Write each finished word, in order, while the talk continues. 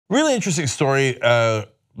Really interesting story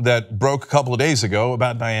that broke a couple of days ago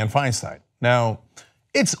about Dianne Feinstein. Now,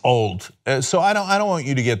 it's old, so I don't want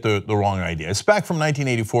you to get the wrong idea. It's back from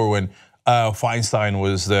 1984 when Feinstein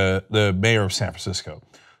was the mayor of San Francisco.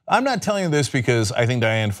 I'm not telling you this because I think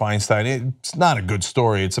Dianne Feinstein, it's not a good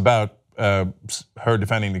story. It's about her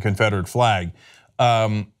defending the Confederate flag.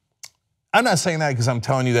 I'm not saying that because I'm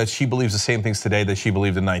telling you that she believes the same things today that she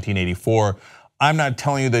believed in 1984. I'm not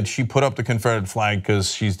telling you that she put up the Confederate flag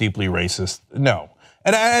because she's deeply racist. No.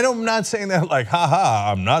 And I'm not saying that like,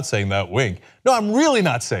 haha, I'm not saying that, wink. No, I'm really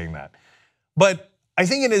not saying that. But I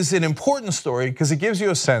think it is an important story because it gives you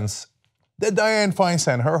a sense that Dianne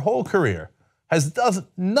Feinstein, her whole career, has done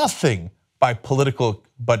nothing but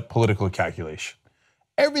political calculation.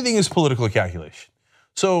 Everything is political calculation.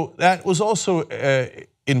 So that was also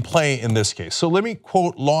in play in this case. So let me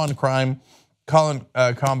quote Law and Crime, Colin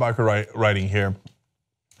Kalmbacher writing here,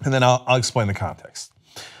 and then I'll explain the context.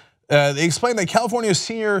 They explain that California's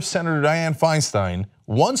senior Senator Dianne Feinstein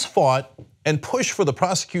once fought and pushed for the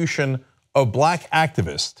prosecution of black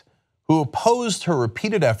activists who opposed her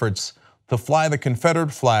repeated efforts to fly the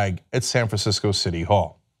Confederate flag at San Francisco City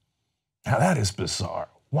Hall. Now that is bizarre.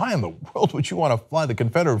 Why in the world would you want to fly the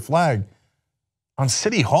Confederate flag on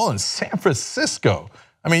City Hall in San Francisco?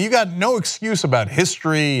 I mean, you got no excuse about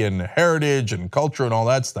history and heritage and culture and all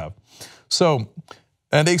that stuff. So,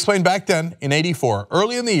 and they explained back then in '84,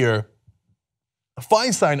 early in the year,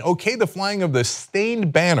 Feinstein okayed the flying of the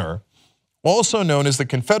stained banner, also known as the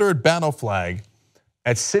Confederate battle flag,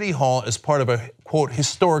 at City Hall as part of a, quote,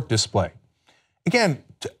 historic display. Again,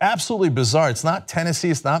 absolutely bizarre. It's not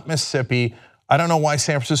Tennessee, it's not Mississippi. I don't know why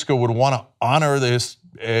San Francisco would want to honor this,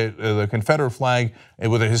 the Confederate flag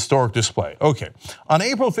with a historic display. Okay, on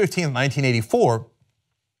April 15, 1984,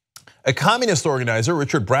 a communist organizer,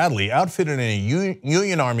 Ritchie Bradley, outfitted in a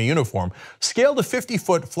Union Army uniform, scaled a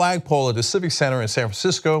 50-foot flagpole at the Civic Center in San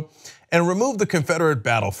Francisco and removed the Confederate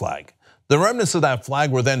battle flag. The remnants of that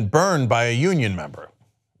flag were then burned by a Union member.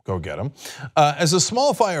 Go get them. As a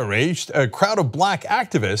small fire raged, a crowd of black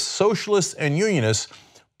activists, socialists, and unionists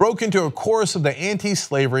broke into a chorus of the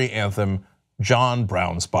anti-slavery anthem, John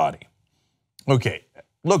Brown's Body. Okay,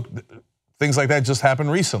 look, things like that just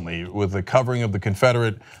happened recently with the covering of the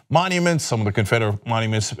Confederate monuments, some of the Confederate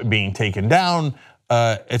monuments being taken down,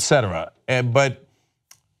 etc. But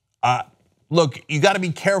look, you got to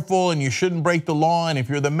be careful and you shouldn't break the law. And if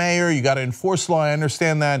you're the mayor, you got to enforce law. I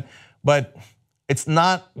understand that, but it's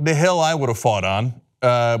not the hill I would have fought on.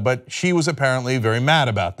 But she was apparently very mad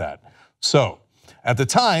about that. So at the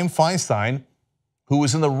time, Feinstein, who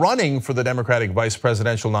was in the running for the Democratic vice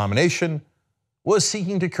presidential nomination, was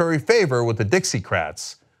seeking to curry favor with the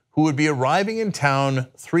Dixiecrats, who would be arriving in town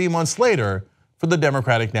 3 months later for the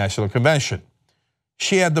Democratic National Convention.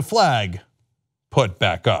 She had the flag put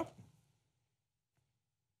back up.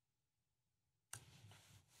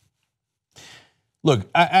 Look,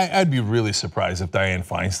 I'd be really surprised if Dianne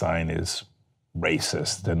Feinstein is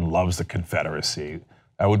racist and loves the Confederacy.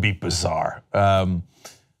 That would be bizarre.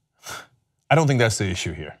 I don't think that's the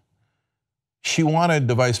issue here. She wanted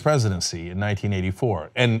the vice presidency in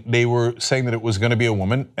 1984, and they were saying that it was going to be a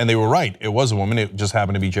woman, and they were right. It was a woman. It just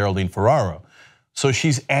happened to be Geraldine Ferraro. So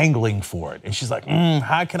she's angling for it, and she's like,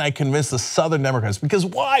 how can I convince the Southern Democrats? Because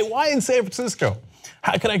why? Why in San Francisco?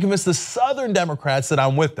 How can I convince the Southern Democrats that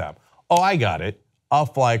I'm with them? Oh, I got it. I'll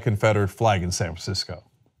fly a Confederate flag in San Francisco.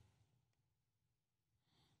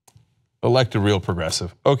 Elect a real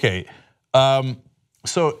progressive. Okay,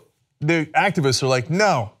 so the activists are like,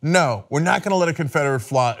 no, we're not gonna let a Confederate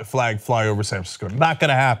flag fly over San Francisco. Not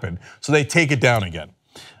gonna happen. So they take it down again.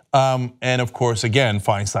 And of course, again,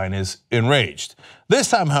 Feinstein is enraged. This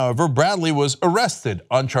time, however, Bradley was arrested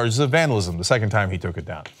on charges of vandalism, the second time he took it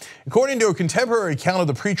down. According to a contemporary account of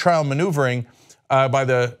the pretrial maneuvering by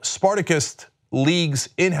the Spartacist League's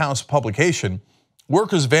in-house publication,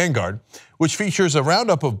 Workers' Vanguard, which features a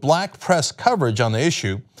roundup of black press coverage on the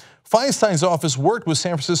issue, Feinstein's office worked with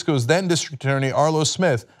San Francisco's then District Attorney Arlo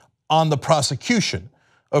Smith on the prosecution.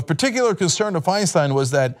 Of particular concern to Feinstein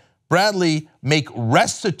was that Bradley make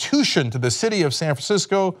restitution to the city of San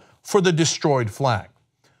Francisco for the destroyed flag.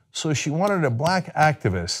 So she wanted a black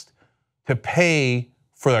activist to pay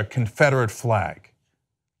for the Confederate flag.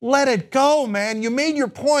 Let it go, man. You made your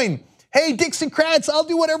point. Hey, Dixiecrats, I'll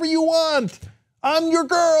do whatever you want. I'm your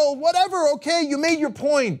girl, whatever, okay? You made your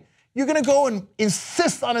point. You're gonna go and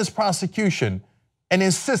insist on his prosecution and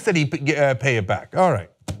insist that he pay it back. All right.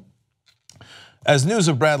 As news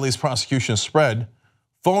of Bradley's prosecution spread,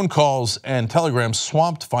 phone calls and telegrams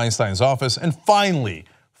swamped Feinstein's office, and finally,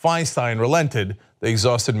 Feinstein relented. The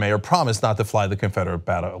exhausted mayor promised not to fly the Confederate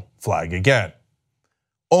battle flag again.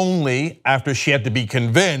 only after she had to be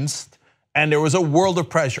convinced, and there was a world of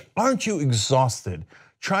pressure. Aren't you exhausted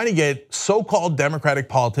trying to get so-called Democratic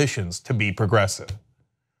politicians to be progressive?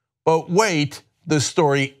 But wait, the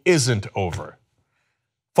story isn't over.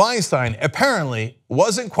 Feinstein apparently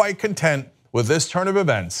wasn't quite content with this turn of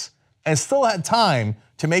events and still had time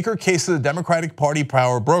to make her case to the Democratic Party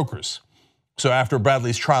power brokers. So after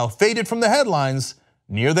Bradley's trial faded from the headlines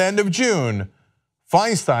near the end of June,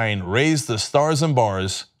 Feinstein raised the stars and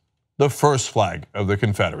bars, the first flag of the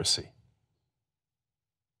Confederacy.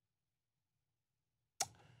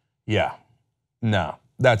 Yeah, no,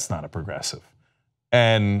 that's not a progressive.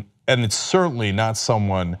 And it's certainly not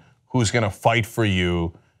someone who's gonna fight for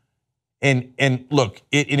you. And look,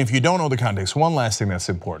 and if you don't know the context, one last thing that's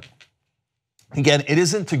important. Again, it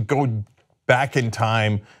isn't to go back in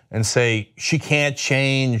time and say she can't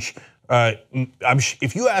change.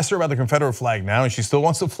 If you asked her about the Confederate flag now and she still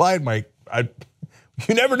wants to fly it,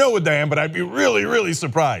 you never know with Dianne, but I'd be really, really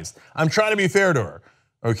surprised. I'm trying to be fair to her,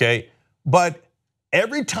 okay? But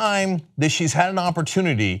every time that she's had an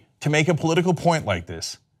opportunity to make a political point like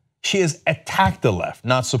this, she has attacked the left,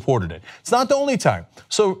 not supported it. It's not the only time.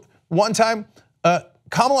 So one time,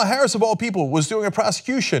 Kamala Harris of all people was doing a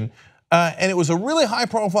prosecution and it was a really high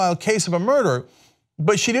profile case of a murder,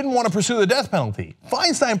 but she didn't want to pursue the death penalty.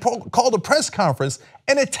 Feinstein called a press conference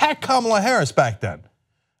and attacked Kamala Harris back then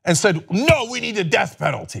and said, no, we need a death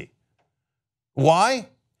penalty. Why?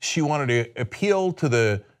 She wanted to appeal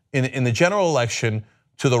to in the general election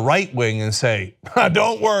to the right wing and say,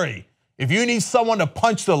 don't worry, if you need someone to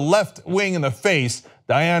punch the left wing in the face,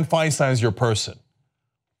 Dianne Feinstein is your person.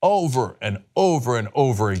 Over and over and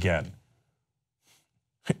over again.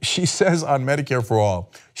 She says on Medicare for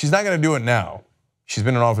All, she's not gonna do it now. She's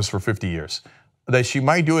been in office for 50 years. That she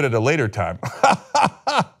might do it at a later time.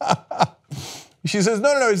 She says,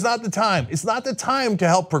 no, it's not the time. It's not the time to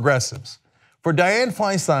help progressives. For Dianne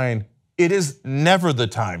Feinstein, it is never the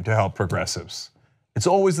time to help progressives. It's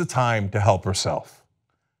always the time to help herself.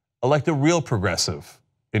 Elect a real progressive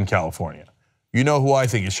in California. You know who I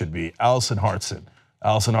think it should be, Allison Hartson.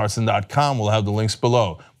 AllisonHartson.com will have the links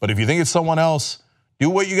below. But if you think it's someone else, do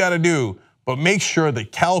what you gotta do, but make sure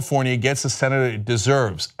that California gets the senator it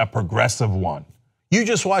deserves, a progressive one. You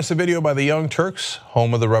just watched a video by the Young Turks,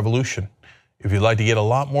 home of the revolution. If you'd like to get a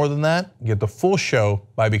lot more than that, get the full show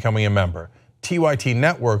by becoming a member.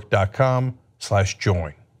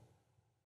 tytnetwork.com/join.